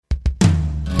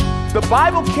The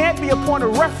Bible can't be a point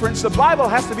of reference. The Bible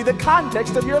has to be the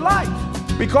context of your life,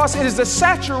 because it is the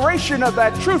saturation of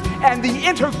that truth and the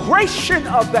integration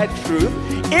of that truth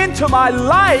into my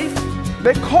life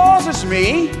that causes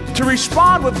me to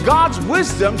respond with God's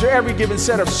wisdom to every given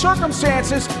set of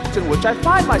circumstances in which I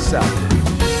find myself.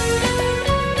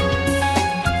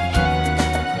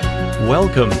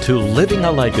 Welcome to Living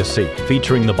a Legacy,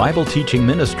 featuring the Bible teaching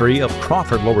ministry of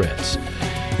Crawford Loritts.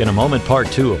 In a moment,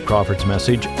 part 2 of Crawford's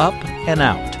message, Up and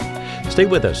Out. Stay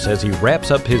with us as he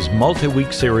wraps up his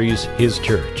multi-week series, His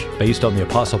Church, based on the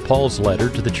Apostle Paul's letter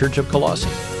to the Church of Colossae.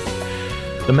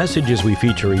 The messages we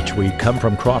feature each week come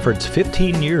from Crawford's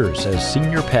 15 years as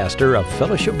senior pastor of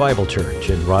Fellowship Bible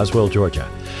Church in Roswell, Georgia.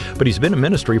 But he's been in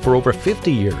ministry for over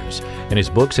 50 years, and his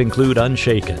books include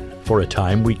Unshaken, For a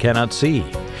Time We Cannot See.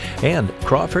 And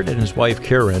Crawford and his wife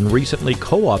Karen recently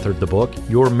co-authored the book,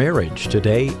 Your Marriage,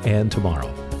 Today and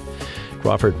Tomorrow.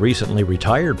 Crawford recently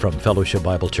retired from Fellowship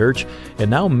Bible Church and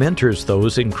now mentors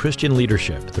those in Christian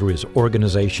leadership through his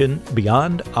organization,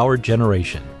 Beyond Our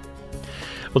Generation.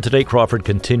 Well, today Crawford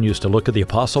continues to look at the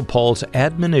Apostle Paul's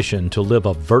admonition to live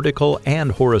a vertical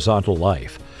and horizontal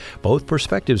life. Both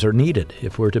perspectives are needed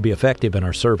if we're to be effective in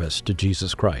our service to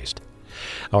Jesus Christ.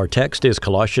 Our text is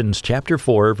Colossians chapter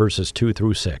 4, verses 2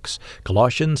 through 6.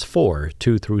 Colossians 4,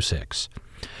 2 through 6.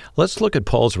 Let's look at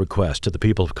Paul's request to the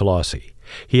people of Colossae.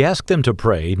 He asked them to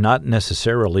pray, not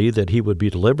necessarily that he would be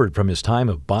delivered from his time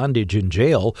of bondage in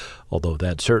jail, although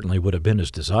that certainly would have been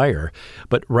his desire,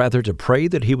 but rather to pray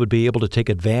that he would be able to take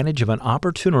advantage of an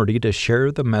opportunity to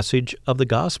share the message of the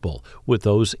gospel with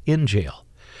those in jail.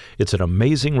 It's an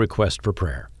amazing request for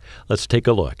prayer. Let's take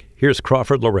a look. Here's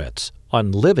Crawford Loritts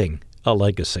on Living a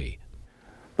Legacy.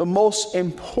 The most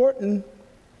important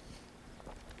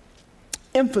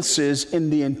emphasis in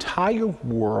the entire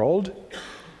world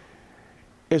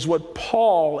is what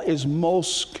Paul is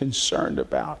most concerned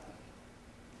about.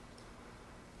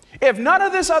 If none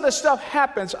of this other stuff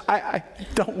happens, I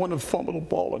don't want to fumble the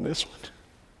ball on this one.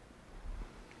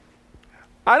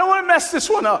 I don't want to mess this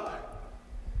one up.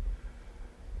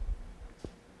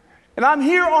 And I'm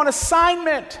here on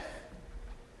assignment.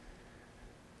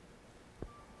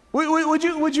 Would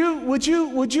you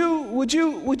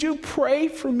pray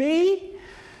for me?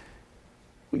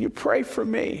 Will you pray for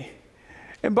me?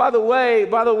 And by the way,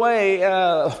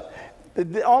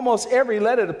 almost every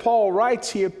letter that Paul writes,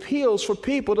 he appeals for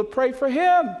people to pray for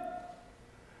him.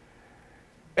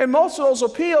 And most of those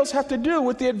appeals have to do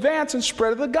with the advance and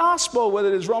spread of the gospel, whether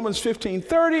it is Romans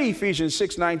 15:30, Ephesians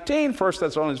 6:19, 1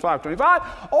 Thessalonians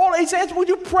 5:25. All he says, would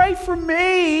you pray for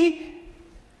me?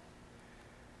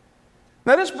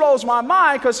 Now this blows my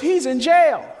mind because he's in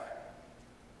jail.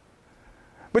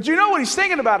 But you know what he's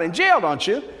thinking about in jail, don't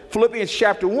you? Philippians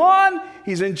chapter 1,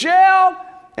 he's in jail,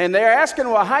 and they're asking,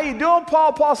 well, how you doing,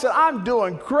 Paul? Paul said, I'm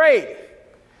doing great.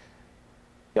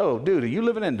 Yo, dude, are you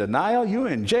living in denial? You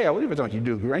in jail. What don't you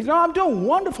do great? No, I'm doing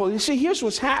wonderful. You see, here's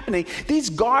what's happening. These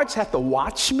guards have to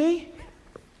watch me.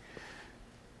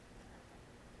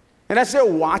 And as they're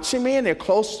watching me and they're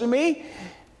close to me,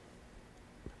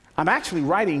 I'm actually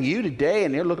writing you today,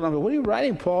 and they're looking at me, what are you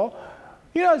writing, Paul?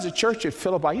 You know, there's a church at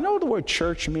Philippi. You know what the word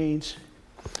church means?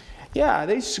 Yeah,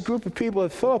 there's a group of people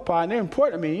at Philippi, and they're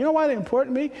important to me. You know why they're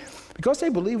important to me? Because they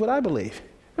believe what I believe.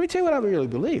 Let me tell you what I really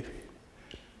believe.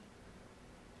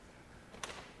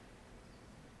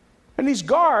 And these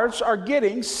guards are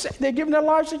they're giving their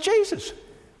lives to Jesus.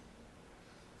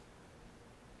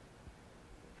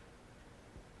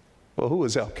 Well, who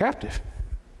was held captive?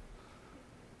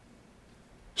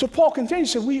 So Paul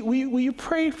continues, said, will you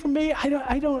pray for me? I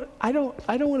don't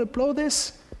want to blow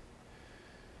this.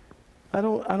 I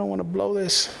don't want to blow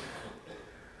this.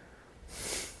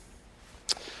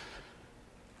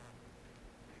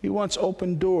 He wants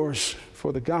open doors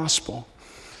for the gospel.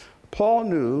 Paul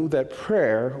knew that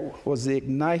prayer was the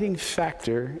igniting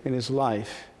factor in his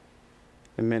life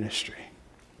and ministry.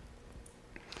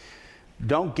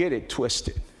 Don't get it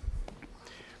twisted.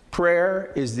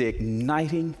 Prayer is the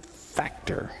igniting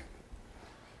factor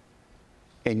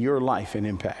in your life and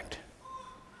impact.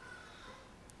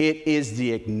 It is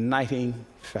the igniting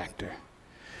factor.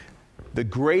 The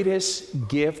greatest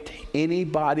gift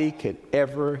anybody could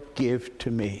ever give to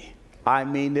me. I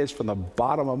mean this from the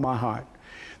bottom of my heart.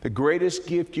 The greatest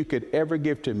gift you could ever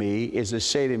give to me is to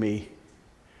say to me,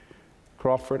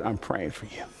 Crawford, I'm praying for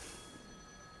you.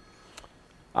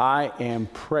 I am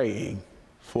praying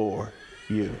for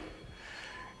you.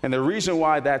 And the reason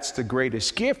why that's the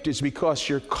greatest gift is because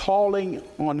you're calling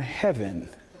on heaven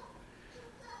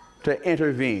to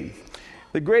intervene.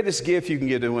 The greatest gift you can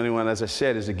give to anyone, as I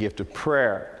said, is a gift of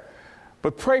prayer.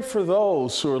 But pray for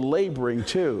those who are laboring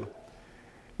too.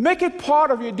 Make it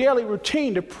part of your daily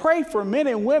routine to pray for men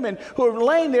and women who have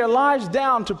laid their lives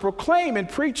down to proclaim and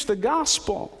preach the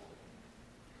gospel.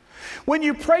 When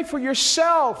you pray for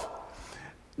yourself,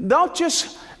 don't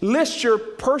just list your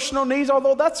personal needs,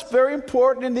 although that's very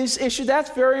important in these issues. That's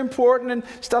very important and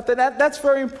stuff that's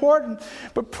very important.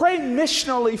 But pray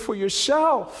missionally for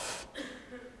yourself,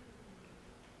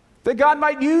 that God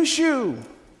might use you.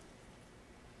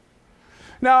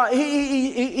 Now,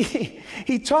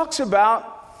 he talks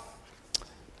about,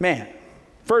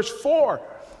 verse 4,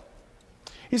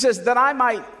 he says, that I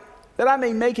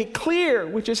may make it clear,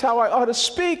 which is how I ought to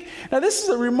speak. Now, this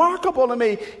is remarkable to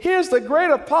me. Here's the great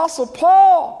apostle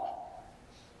Paul.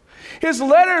 His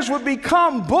letters would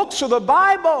become books of the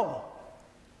Bible.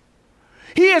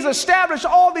 He has established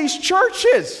all these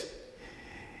churches.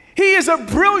 He is a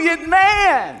brilliant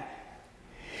man.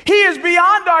 He is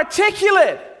beyond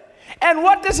articulate. And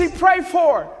what does he pray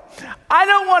for? I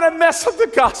don't want to mess up the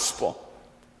gospel.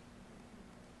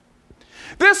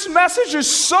 This message is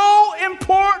so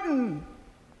important.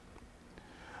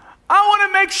 I want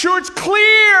to make sure it's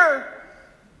clear.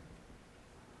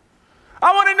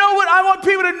 I want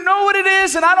people to know what it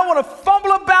is, and I don't want to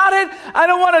fumble about it. I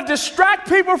don't want to distract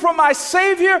people from my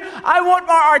Savior. I want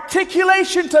my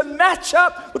articulation to match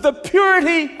up with the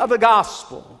purity of the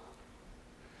gospel.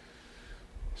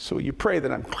 So you pray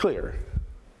that I'm clear,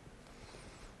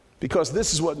 because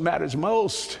this is what matters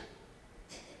most.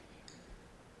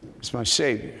 It's my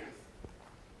Savior.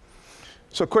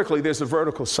 So quickly, there's the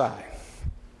vertical side.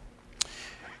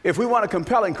 If we want a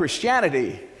compelling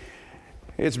Christianity,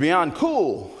 it's beyond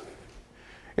cool.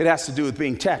 It has to do with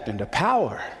being tapped into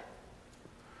power.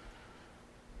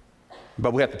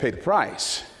 But we have to pay the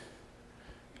price.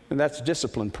 And that's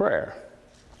disciplined prayer.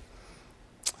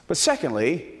 But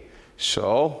secondly,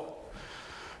 so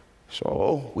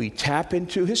we tap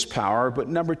into his power. But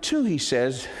number two, he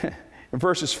says, in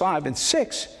verses 5 and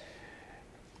 6,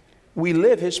 we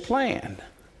live his plan.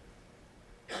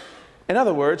 In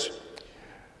other words,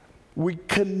 we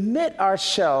commit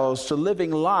ourselves to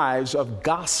living lives of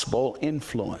gospel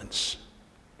influence.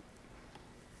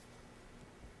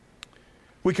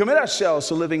 We commit ourselves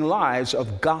to living lives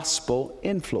of gospel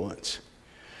influence.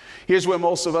 Here's where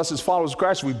most of us as followers of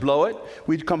Christ, we blow it.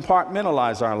 We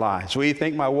compartmentalize our lives. We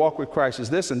think my walk with Christ is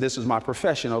this, and this is my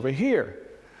profession over here.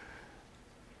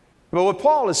 But what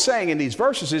Paul is saying in these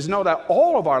verses is know that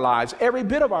all of our lives, every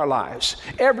bit of our lives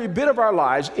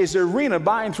is the arena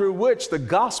by and through which the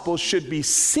gospel should be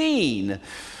seen.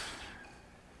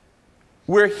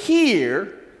 We're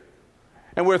here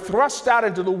and we're thrust out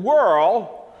into the world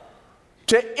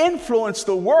to influence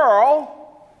the world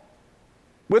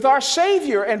with our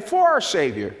Savior and for our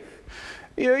Savior.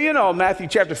 You know, Matthew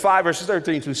chapter 5, verses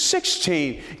 13 through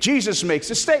 16, Jesus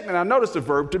makes a statement. Now, notice the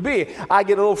verb to be. I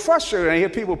get a little frustrated when I hear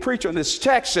people preach on this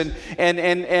text, and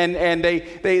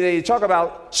they talk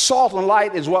about salt and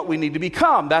light is what we need to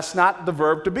become. That's not the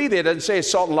verb to be there. It doesn't say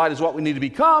salt and light is what we need to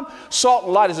become. Salt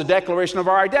and light is a declaration of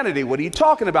our identity. What are you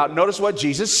talking about? Notice what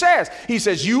Jesus says. He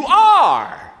says, you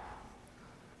are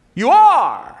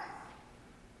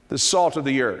the salt of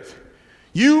the earth.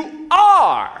 You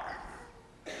are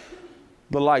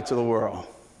the lights of the world.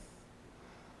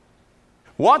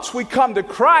 Once we come to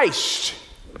Christ,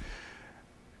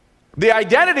 the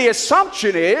identity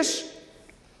assumption is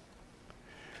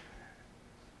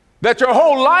that your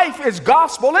whole life is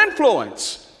gospel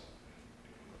influence.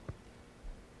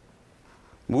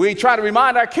 We try to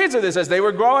remind our kids of this as they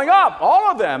were growing up,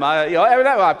 all of them. Every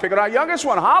time I pick on our youngest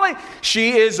one, Holly.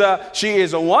 She is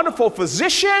a wonderful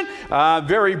physician,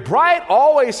 very bright,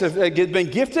 always have been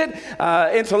gifted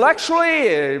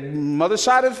intellectually, mother's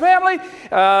side of the family.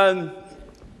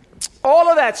 All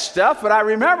of that stuff, but I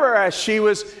remember as she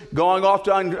was going off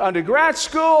to undergrad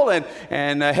school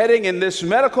and heading in this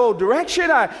medical direction,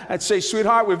 I'd say,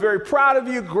 sweetheart, we're very proud of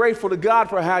you, grateful to God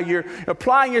for how you're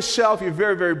applying yourself. You're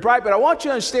very, very bright, but I want you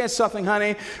to understand something,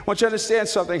 honey.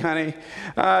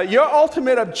 Your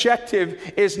ultimate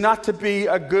objective is not to be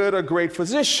a good or great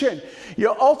physician.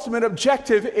 Your ultimate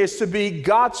objective is to be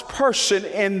God's person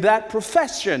in that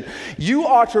profession. You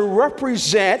are to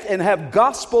represent and have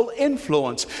gospel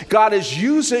influence. God is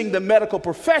using the medical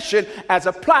profession as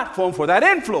a platform for that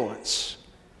influence.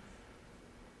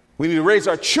 We need to raise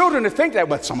our children to think that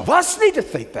way, but some of us need to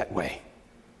think that way.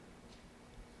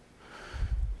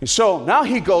 And so now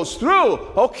he goes through,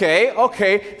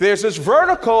 okay, there's this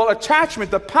vertical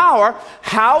attachment to power.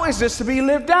 How is this to be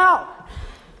lived out?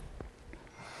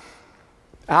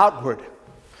 Outward.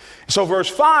 So verse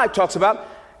 5 talks about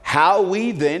how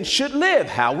we then should live,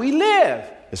 how we live.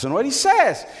 Listen to what he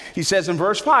says. He says in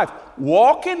verse 5,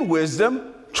 walk in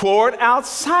wisdom toward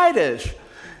outsiders.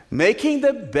 Making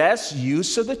the best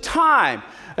use of the time.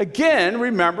 Again,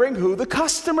 remembering who the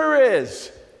customer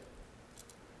is.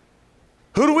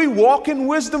 Who do we walk in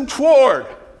wisdom toward?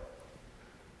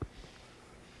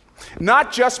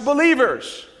 Not just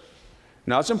believers.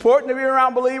 Now, it's important to be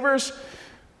around believers,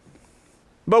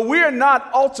 but we are not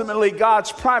ultimately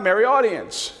God's primary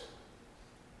audience.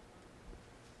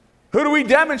 Who do we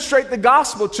demonstrate the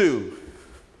gospel to?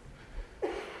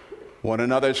 One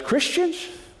another as Christians?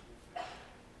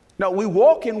 No, we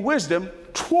walk in wisdom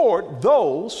toward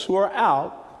those who are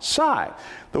outside.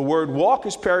 The word walk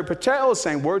is peripateo, the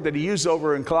same word that he used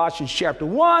over in Colossians chapter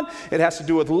 1. It has to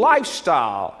do with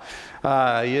lifestyle,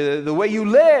 the way you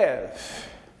live.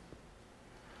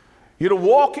 You're to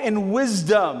walk in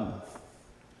wisdom.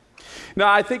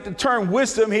 Now, I think the term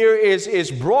wisdom here is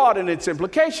broad in its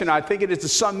implication. I think it is the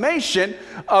summation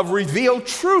of revealed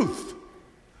truth.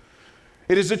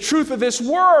 It is the truth of this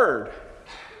word.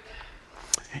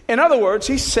 In other words,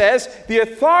 he says the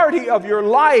authority of your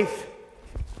life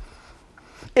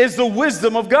is the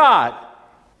wisdom of God.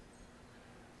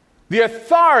 The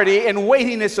authority and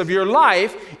weightiness of your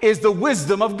life is the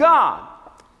wisdom of God.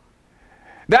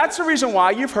 That's the reason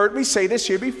why you've heard me say this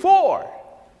here before.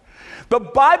 The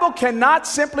Bible cannot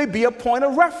simply be a point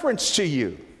of reference to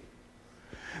you.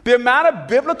 The amount of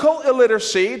biblical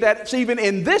illiteracy that's even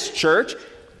in this church,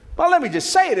 well, let me just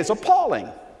say it, is appalling.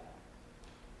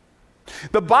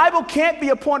 The Bible can't be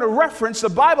a point of reference. The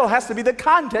Bible has to be the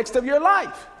context of your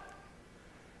life.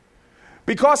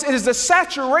 Because it is the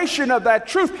saturation of that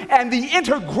truth and the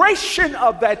integration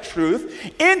of that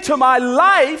truth into my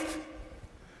life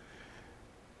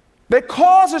that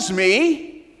causes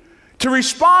me to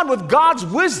respond with God's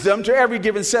wisdom to every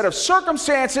given set of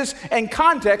circumstances and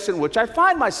contexts in which I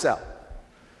find myself.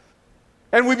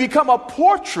 And we become a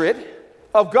portrait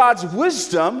of God's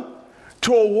wisdom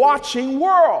to a watching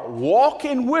world. Walk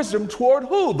in wisdom toward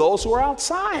who? Those who are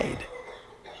outside.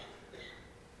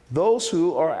 Those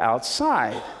who are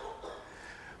outside.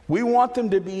 We want them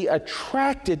to be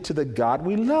attracted to the God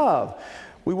we love.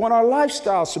 We want our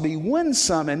lifestyles to be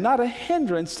winsome and not a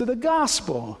hindrance to the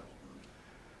gospel.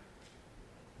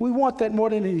 We want that more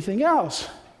than anything else.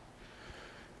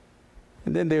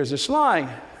 And then there's this line,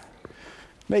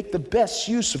 make the best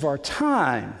use of our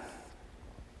time.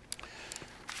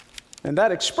 And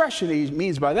that expression he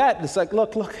means by that, it's like,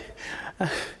 look,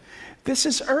 this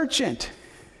is urgent.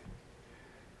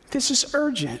 This is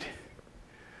urgent.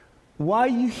 Why are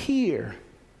you here?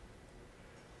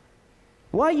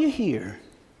 Why are you here?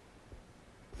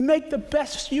 Make the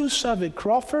best use of it,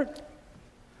 Crawford.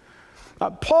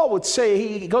 Paul would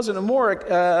say, he goes into more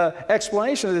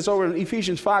explanation of this over in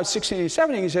Ephesians 5, 16 and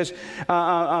 17. He says,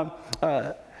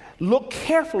 look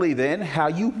carefully then how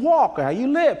you walk or how you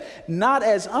live, not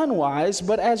as unwise,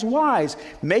 but as wise,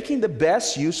 making the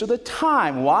best use of the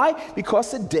time. Why? Because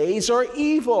the days are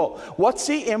evil. What's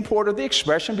the import of the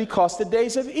expression, because the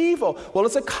days of evil? Well,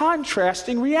 it's a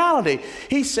contrasting reality.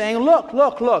 He's saying, look,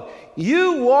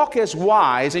 you walk as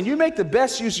wise and you make the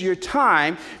best use of your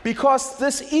time because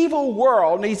this evil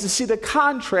world needs to see the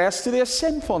contrast to their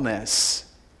sinfulness.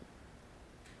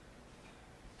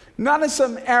 Not in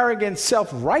some arrogant,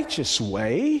 self-righteous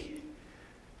way,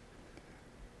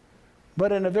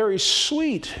 but in a very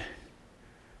sweet,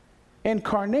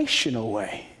 incarnational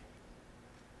way.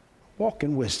 Walk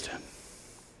in wisdom.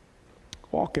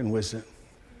 Walk in wisdom.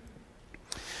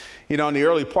 You know, in the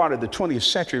early part of the 20th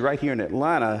century, right here in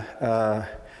Atlanta,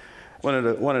 one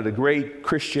of the great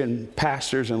Christian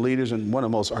pastors and leaders and one of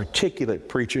the most articulate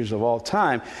preachers of all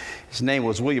time, his name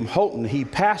was William Houghton. He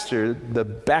pastored the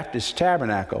Baptist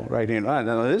Tabernacle right here in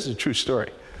Atlanta. Now, this is a true story.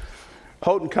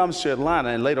 Houghton comes to Atlanta,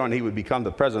 and later on he would become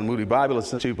the president of Moody Bible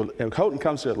Institute. But Houghton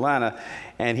comes to Atlanta,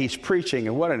 and he's preaching,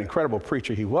 and what an incredible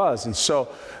preacher he was. And so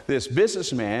this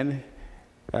businessman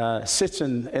sits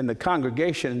in the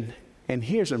congregation and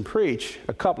hears him preach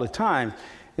a couple of times.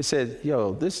 He said,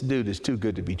 yo, this dude is too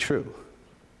good to be true.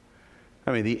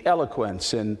 I mean, the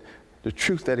eloquence and the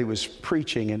truth that he was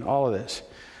preaching and all of this.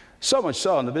 So much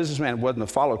so, and the businessman wasn't a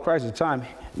follower of Christ at the time.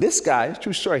 This guy, it's a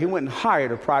true story, he went and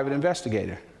hired a private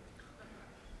investigator.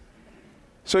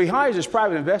 So he hires this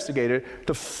private investigator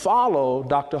to follow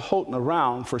Dr. Houghton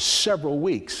around for several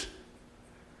weeks.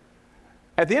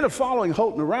 At the end of following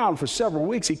Houghton around for several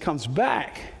weeks, he comes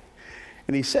back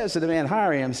and he says to the man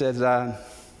hiring him, says,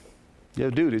 yo,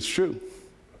 dude, it's true.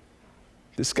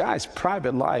 This guy's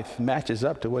private life matches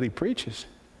up to what he preaches.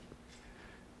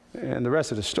 And the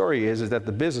rest of the story is that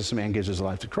the businessman gives his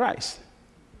life to Christ.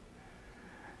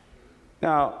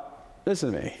 Now,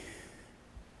 listen to me.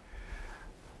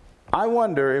 I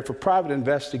wonder if a private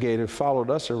investigator followed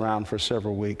us around for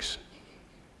several weeks,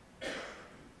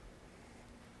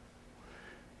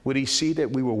 Would he see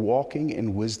that we were walking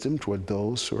in wisdom toward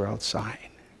those who are outside?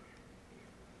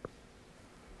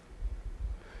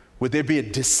 Would there be a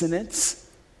dissonance?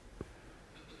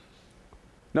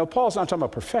 No, Paul's not talking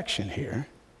about perfection here.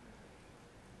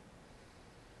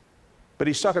 But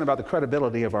he's talking about the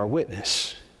credibility of our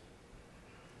witness.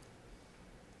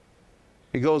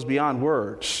 It goes beyond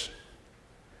words.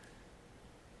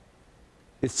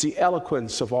 It's the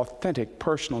eloquence of authentic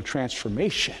personal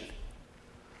transformation.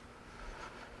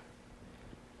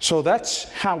 So that's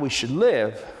how we should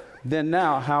live. Then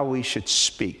now how we should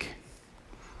speak.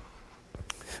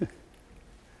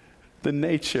 The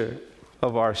nature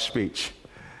of our speech.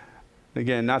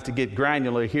 Again, not to get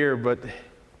granular here, but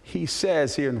he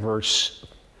says here in verse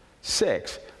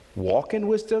 6, walk in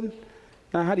wisdom.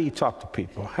 Now, how do you talk to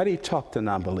people? How do you talk to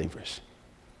non-believers?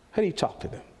 How do you talk to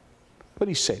them? What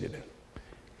do you say to them?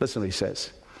 Listen to what he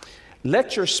says.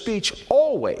 Let your speech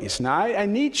always, now I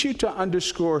need you to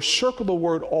underscore, circle the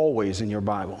word always in your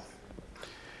Bible.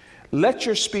 Let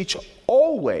your speech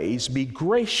always be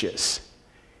gracious,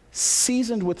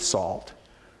 seasoned with salt,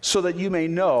 so that you may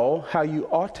know how you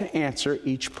ought to answer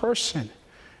each person.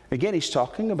 Again, he's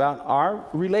talking about our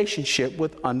relationship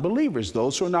with unbelievers,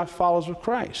 those who are not followers of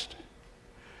Christ.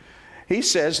 He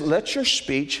says, let your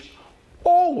speech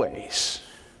always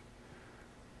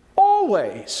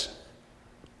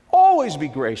be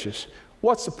gracious.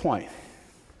 What's the point?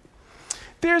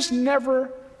 There's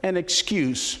never an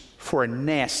excuse for a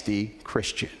nasty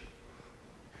Christian.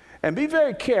 And be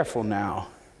very careful now.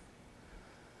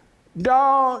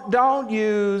 Don't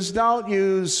use,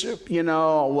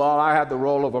 well, I have the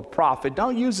role of a prophet.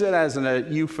 Don't use it as a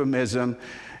euphemism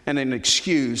and an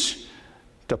excuse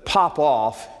to pop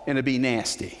off and to be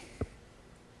nasty.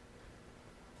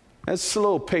 That's a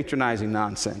little patronizing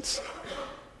nonsense.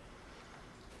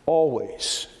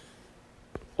 Always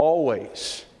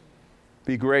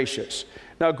be gracious.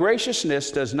 Now, graciousness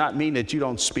does not mean that you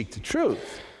don't speak the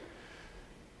truth.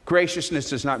 Graciousness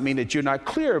does not mean that you're not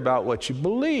clear about what you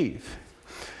believe.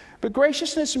 But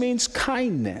graciousness means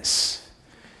kindness.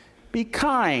 Be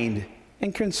kind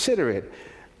and considerate.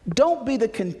 Don't be the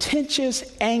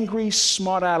contentious, angry,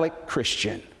 smart-aleck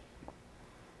Christian.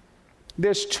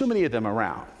 There's too many of them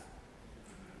around.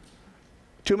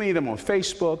 Too many of them on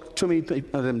Facebook, too many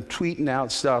of them tweeting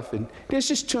out stuff, and there's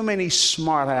just too many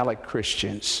smart-aleck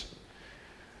Christians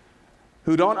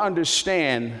who don't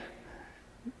understand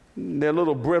their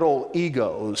little brittle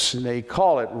egos, and they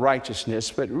call it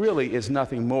righteousness, but really is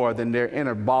nothing more than their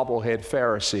inner bobblehead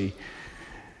Pharisee.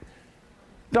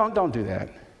 Don't do that.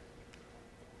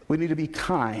 We need to be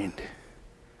kind.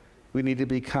 We need to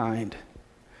be kind.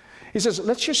 He says,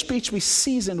 let your speech be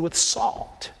seasoned with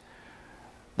salt.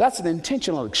 That's an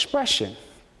intentional expression.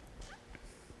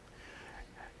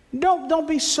 Don't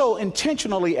be so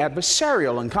intentionally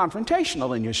adversarial and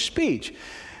confrontational in your speech.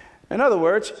 In other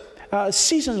words,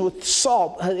 seasoned with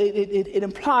salt, it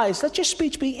implies, let your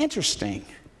speech be interesting.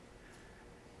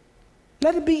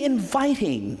 Let it be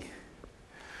inviting.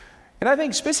 And I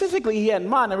think specifically he had in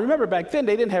mind, and remember back then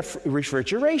they didn't have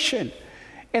refrigeration.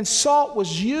 And salt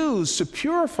was used to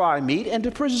purify meat and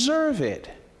to preserve it.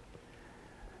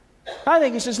 I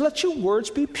think he says, let your words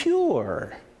be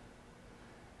pure.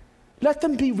 Let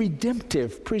them be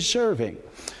redemptive, preserving.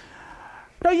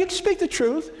 No, you can speak the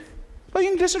truth, but you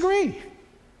can disagree.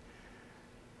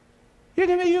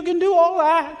 You can do all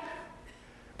that,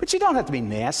 but you don't have to be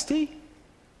nasty.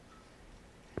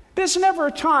 There's never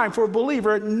a time for a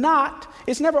believer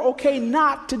it's never okay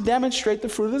not to demonstrate the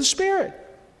fruit of the Spirit.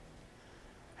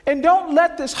 And don't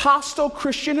let this hostile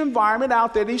Christian environment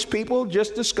out there, these people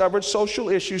just discovered social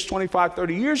issues 25,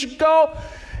 30 years ago,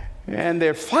 and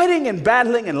they're fighting and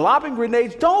battling and lobbing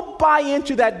grenades. Don't buy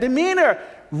into that demeanor.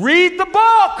 Read the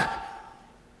book.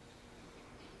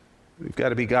 We've got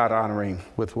to be God-honoring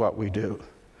with what we do.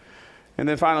 And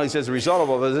then finally he says, the result of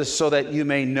all of this, so that you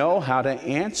may know how to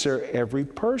answer every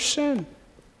person.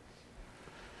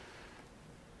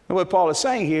 And what Paul is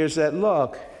saying here is that,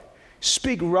 look,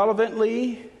 speak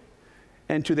relevantly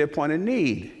and to their point of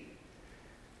need.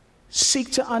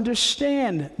 Seek to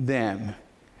understand them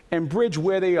and bridge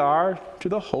where they are to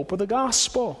the hope of the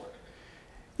gospel.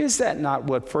 Is that not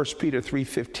what 1 Peter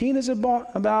 3:15 is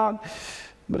about?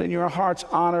 But in your hearts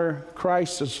honor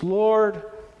Christ as Lord,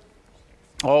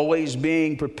 always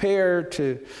being prepared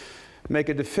to make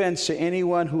a defense to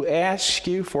anyone who asks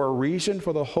you for a reason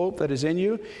for the hope that is in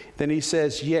you. Then he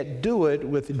says, yet do it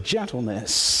with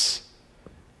gentleness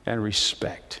and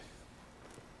respect.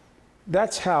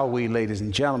 That's how we, ladies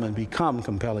and gentlemen, become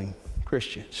compelling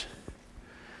Christians.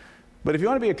 But if you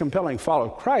want to be a compelling follower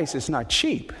of Christ, it's not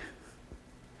cheap.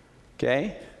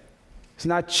 Okay? It's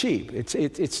not cheap.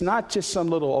 It's not just some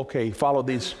little, okay, follow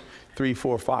these 3,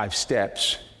 4, 5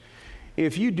 steps.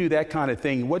 If you do that kind of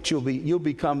thing, what you'll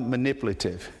become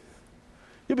manipulative.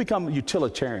 You'll become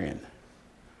utilitarian.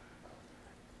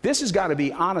 This has got to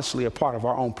be honestly a part of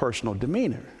our own personal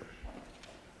demeanor.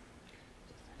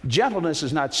 Gentleness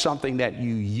is not something that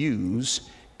you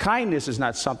use. Kindness is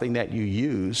not something that you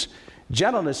use.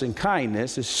 Gentleness and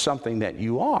kindness is something that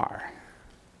you are.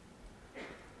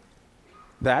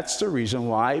 That's the reason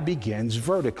why it begins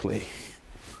vertically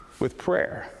with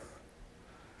prayer.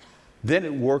 Then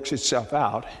it works itself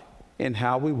out in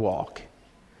how we walk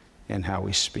and how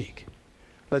we speak.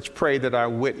 Let's pray that our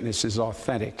witness is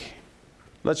authentic.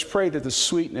 Let's pray that the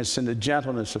sweetness and the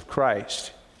gentleness of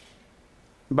Christ.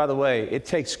 And by the way, it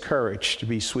takes courage to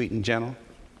be sweet and gentle.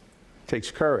 It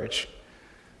takes courage.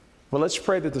 Well, let's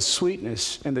pray that the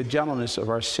sweetness and the gentleness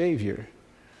of our Savior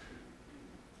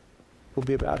will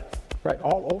be about right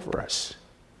all over us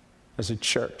as a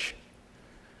church.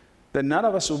 That none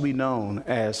of us will be known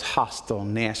as hostile,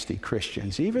 nasty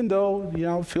Christians. Even though,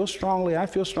 I feel strongly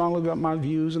about my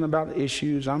views and about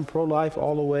issues. I'm pro-life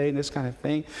all the way and this kind of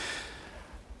thing.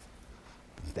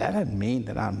 That doesn't mean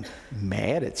that I'm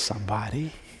mad at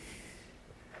somebody.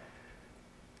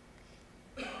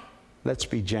 Let's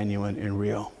be genuine and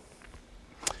real.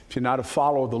 If you're not a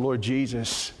follower of the Lord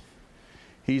Jesus,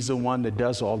 He's the one that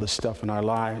does all this stuff in our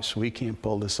lives. We can't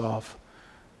pull this off.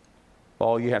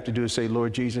 All you have to do is say,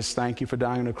 Lord Jesus, thank you for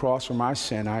dying on the cross for my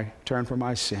sin. I turn from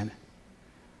my sin,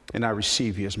 and I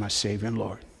receive you as my Savior and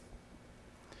Lord.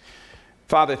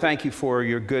 Father, thank you for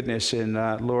your goodness. And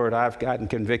Lord, I've gotten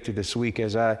convicted this week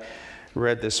as I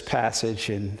read this passage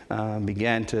and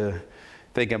began to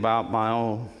think about my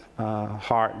own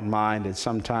heart and mind, and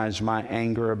sometimes my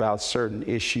anger about certain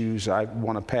issues, I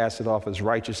want to pass it off as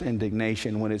righteous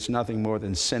indignation when it's nothing more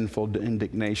than sinful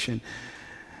indignation.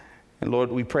 And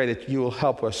Lord, we pray that you will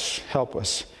help us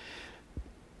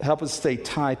stay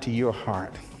tied to your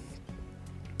heart,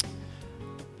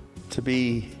 to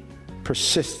be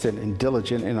persistent and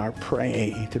diligent in our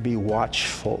praying, to be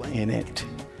watchful in it,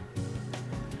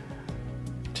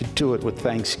 to do it with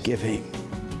thanksgiving,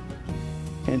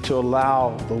 and to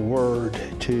allow the word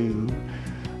to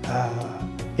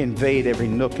invade every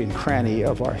nook and cranny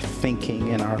of our thinking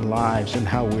and our lives and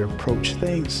how we approach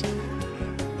things,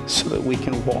 so that we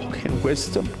can walk in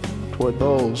wisdom toward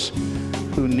those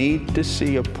who need to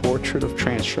see a portrait of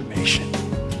transformation.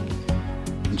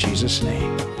 In Jesus'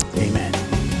 name, amen.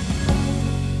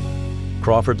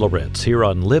 Crawford Loritts here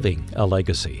on Living a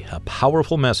Legacy, a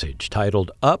powerful message titled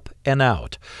Up and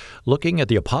Out, looking at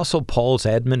the Apostle Paul's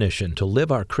admonition to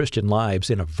live our Christian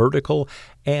lives in a vertical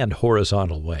and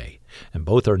horizontal way. And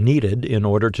both are needed in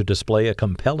order to display a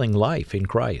compelling life in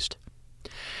Christ.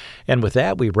 And with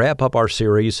that, we wrap up our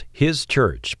series, His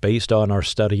Church, based on our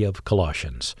study of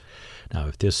Colossians. Now,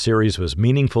 if this series was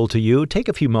meaningful to you, take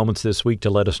a few moments this week to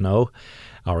let us know.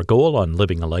 Our goal on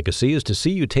Living a Legacy is to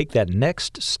see you take that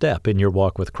next step in your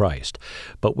walk with Christ.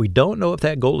 But we don't know if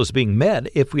that goal is being met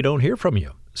if we don't hear from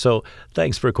you. So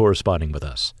thanks for corresponding with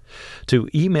us. To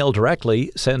email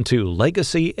directly, send to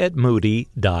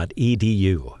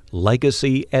legacy@moody.edu.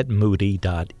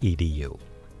 legacy@moody.edu.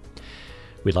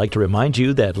 We'd like to remind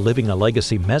you that Living a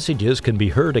Legacy messages can be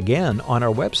heard again on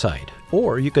our website,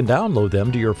 or you can download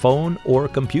them to your phone or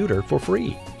computer for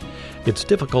free. It's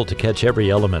difficult to catch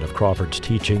every element of Crawford's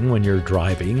teaching when you're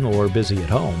driving or busy at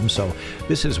home, so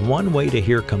this is one way to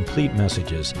hear complete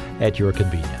messages at your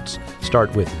convenience.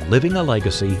 Start with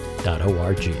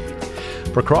livingalegacy.org.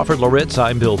 For Crawford Loritts,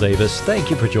 I'm Bill Davis. Thank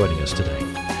you for joining us today.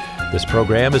 This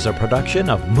program is a production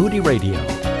of Moody Radio,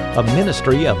 a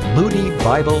ministry of Moody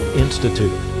Bible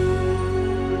Institute.